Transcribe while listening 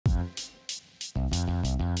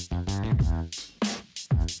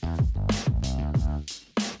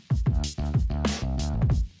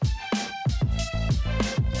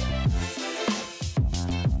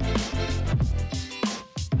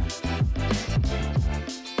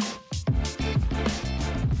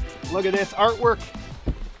Look at this artwork.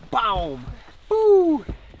 Boom. Woo.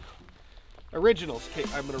 Originals. Okay,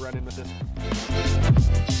 I'm gonna run in with this.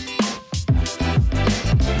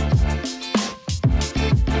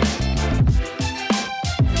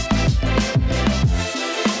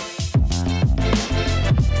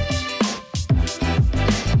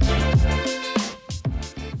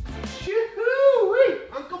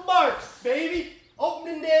 Uncle Mark's, baby.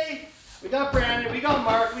 Opening day. We got Brandon, we got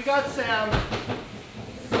Mark, we got Sam.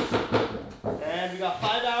 And we got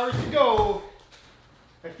 5 hours to go.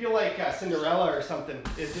 I feel like Cinderella or something.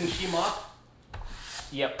 Didn't she mop?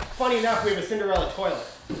 Yep. Funny enough, we have a Cinderella toilet.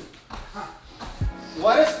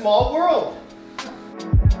 What a small world.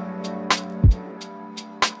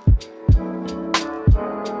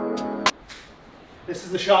 This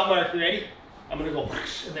is the shot, Mark. You ready? I'm gonna go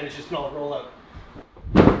whoosh, and then it's just gonna roll out.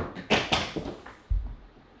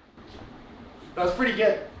 That was pretty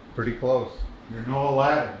good. Pretty close. You're no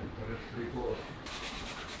Aladdin, but it's pretty close.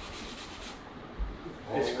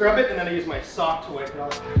 I scrub it and then I use my sock to wipe it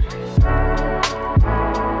off.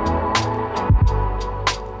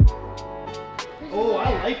 Oh,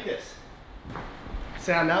 I like this.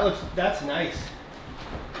 Sam, that's nice.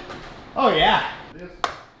 Oh yeah.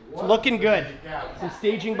 It's looking good. Some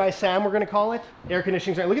staging by Sam, we're gonna call it. Air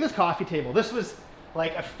conditioning. Look at this coffee table. This was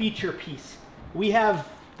like a feature piece. We have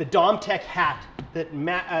the Domtech hat that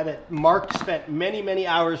Mark spent many, many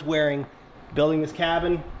hours wearing, building this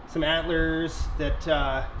cabin. Some antlers that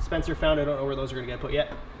Spencer found. I don't know where those are gonna get put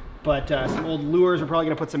yet. But some old lures. We're probably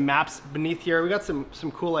gonna put some maps beneath here. We got some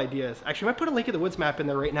cool ideas. Actually, I might put a Lake of the Woods map in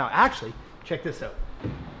there right now. Actually, check this out.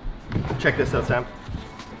 Check this out, Sam.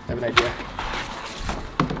 I have an idea.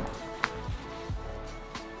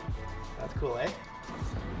 That's cool, eh?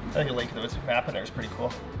 I think a Lake of the Woods map in there is pretty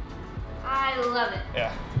cool. I love it.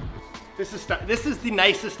 Yeah. This is the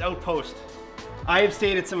nicest outpost. I have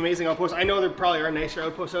stayed at some amazing outposts. I know there probably are nicer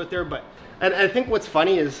outposts out there, but and I think what's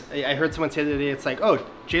funny is I heard someone say the other day, it's like, oh,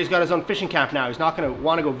 Jay's got his own fishing camp now. He's not going to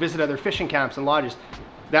want to go visit other fishing camps and lodges.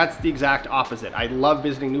 That's the exact opposite. I love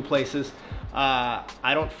visiting new places. I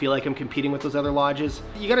don't feel like I'm competing with those other lodges.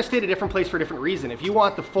 You got to stay at a different place for a different reason. If you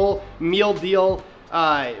want the full meal deal,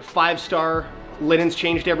 5-star linens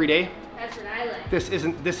changed every day, that's what I like. This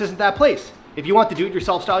isn't that place. If you want the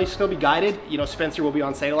do-it-yourself style, you still be guided. You know, Spencer will be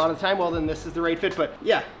on site a lot of the time. Well, then this is the right fit. But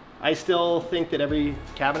yeah, I still think that every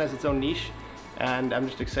cabin has its own niche, and I'm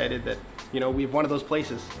just excited that, you know, we have one of those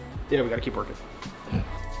places. Yeah, we got to keep working.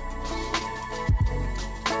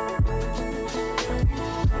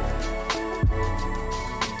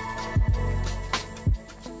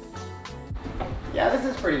 Yeah, this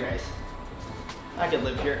is pretty nice. I could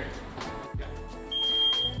live here.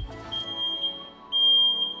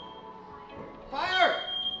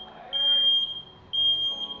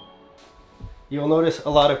 You'll notice a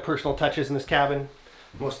lot of personal touches in this cabin.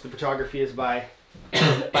 Most of the photography is by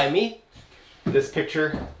me. This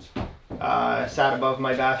picture sat above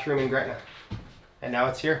my bathroom in Gretna. And now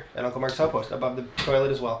it's here at Uncle Mark's Outpost, above the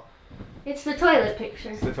toilet as well. It's the toilet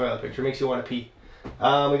picture. It's the toilet picture. Makes you want to pee. We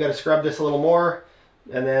got to scrub this a little more,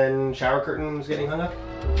 and then shower curtains getting hung up.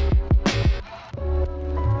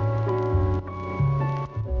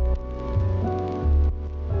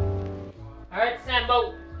 All right,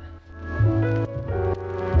 Sambo.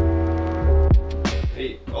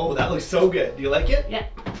 Oh, that looks so good. Do you like it? Yeah.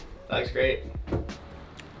 That looks great.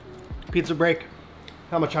 Pizza break.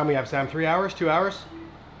 How much time we have, Sam? 3 hours? 2 hours?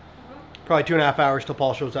 Probably 2.5 hours till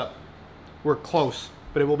Paul shows up. We're close,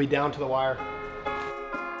 but it will be down to the wire.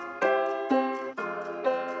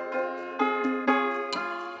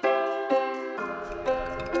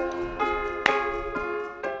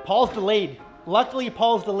 Paul's delayed. Luckily,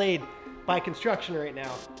 Paul's delayed by construction right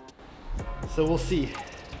now. So we'll see.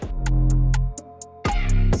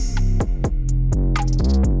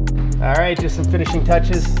 All right, just some finishing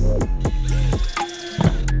touches.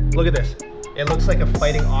 Look at this. It looks like a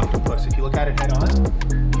fighting octopus. If you look at it head on,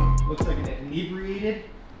 it looks like an inebriated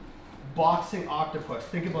boxing octopus.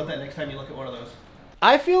 Think about that next time you look at one of those.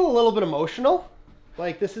 I feel a little bit emotional.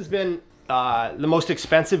 Like this has been the most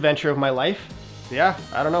expensive venture of my life. Yeah,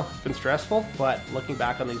 I don't know, it's been stressful, but looking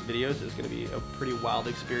back on these videos, it's gonna be a pretty wild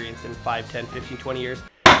experience in 5, 10, 15, 20 years.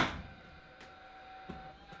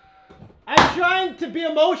 I'm trying to be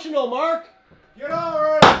emotional, Mark. Get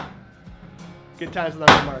over it. Good times with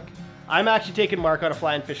Uncle Mark. I'm actually taking Mark on a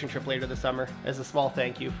flying fishing trip later this summer as a small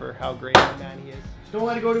thank you for how great of a man he is. Just don't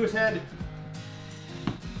let it go to his head.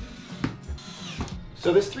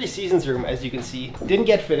 So this 3 Seasons room, as you can see, didn't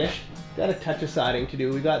get finished. Got a touch of siding to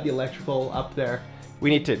do. We got the electrical up there. We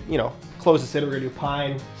need to, you know, close this in. We're gonna do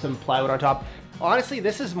pine, some plywood on top. Honestly,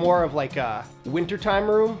 this is more of like a wintertime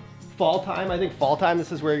room fall time, I think fall time,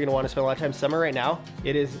 this is where you're gonna want to spend a lot of time. Summer right now,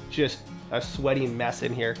 it is just a sweaty mess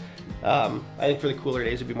in here. I think for the cooler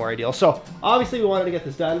days would be more ideal. So obviously we wanted to get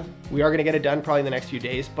this done. We are gonna get it done probably in the next few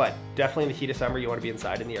days, but definitely in the heat of summer, you wanna be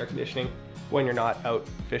inside in the air conditioning when you're not out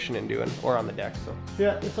fishing and doing, or on the deck. So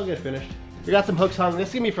yeah, this will get finished. We got some hooks hung. This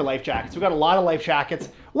is gonna be for life jackets. We got a lot of life jackets,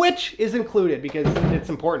 which is included because it's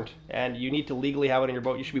important and you need to legally have it in your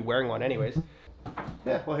boat. You should be wearing one anyways.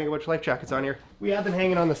 Yeah, we'll hang a bunch of life jackets on here. We had them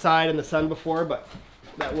hanging on the side in the sun before, but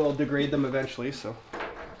that will degrade them eventually, so.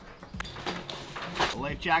 A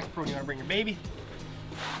life jacket for when you wanna bring your baby.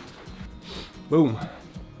 Boom.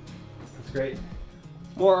 That's great.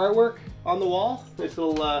 More artwork on the wall. Nice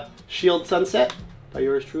little shield sunset by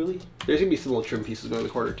yours truly. There's gonna be some little trim pieces going in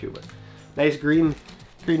the corner too, but nice green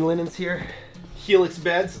linens here. Helix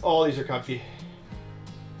beds. Oh, these are comfy.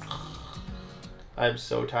 I'm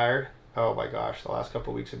so tired. Oh my gosh, the last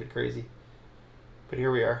couple of weeks have been crazy. But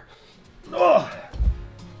here we are. Oh.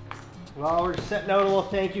 Well, we're setting out a little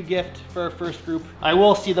thank you gift for our first group. I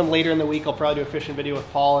will see them later in the week. I'll probably do a fishing video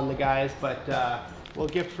with Paul and the guys, but we'll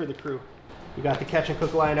gift for the crew. We got the catch and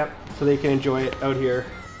cook lineup so they can enjoy it out here.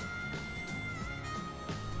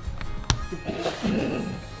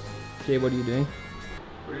 Jay, what are you doing?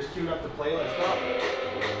 We're just queuing up the playlist. Oh.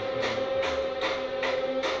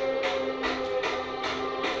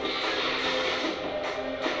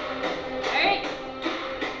 Alright.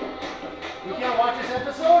 You can't watch this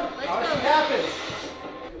episode? How does it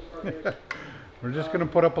happen? We're just gonna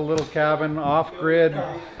put up a little cabin, off-grid,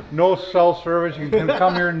 no cell service. You can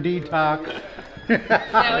come here and detox.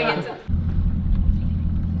 Now we get to...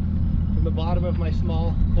 From the bottom of my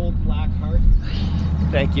small, cold, black heart.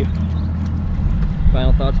 Thank you.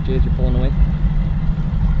 Final thoughts, Jay, as you're pulling away?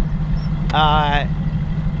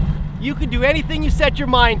 You can do anything you set your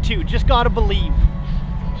mind to. Just gotta believe.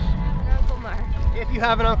 Uncle Mark. If you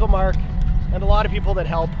have an Uncle Mark, and a lot of people that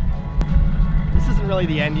help. This isn't really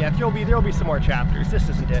the end yet. There'll be some more chapters. This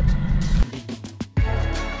isn't it.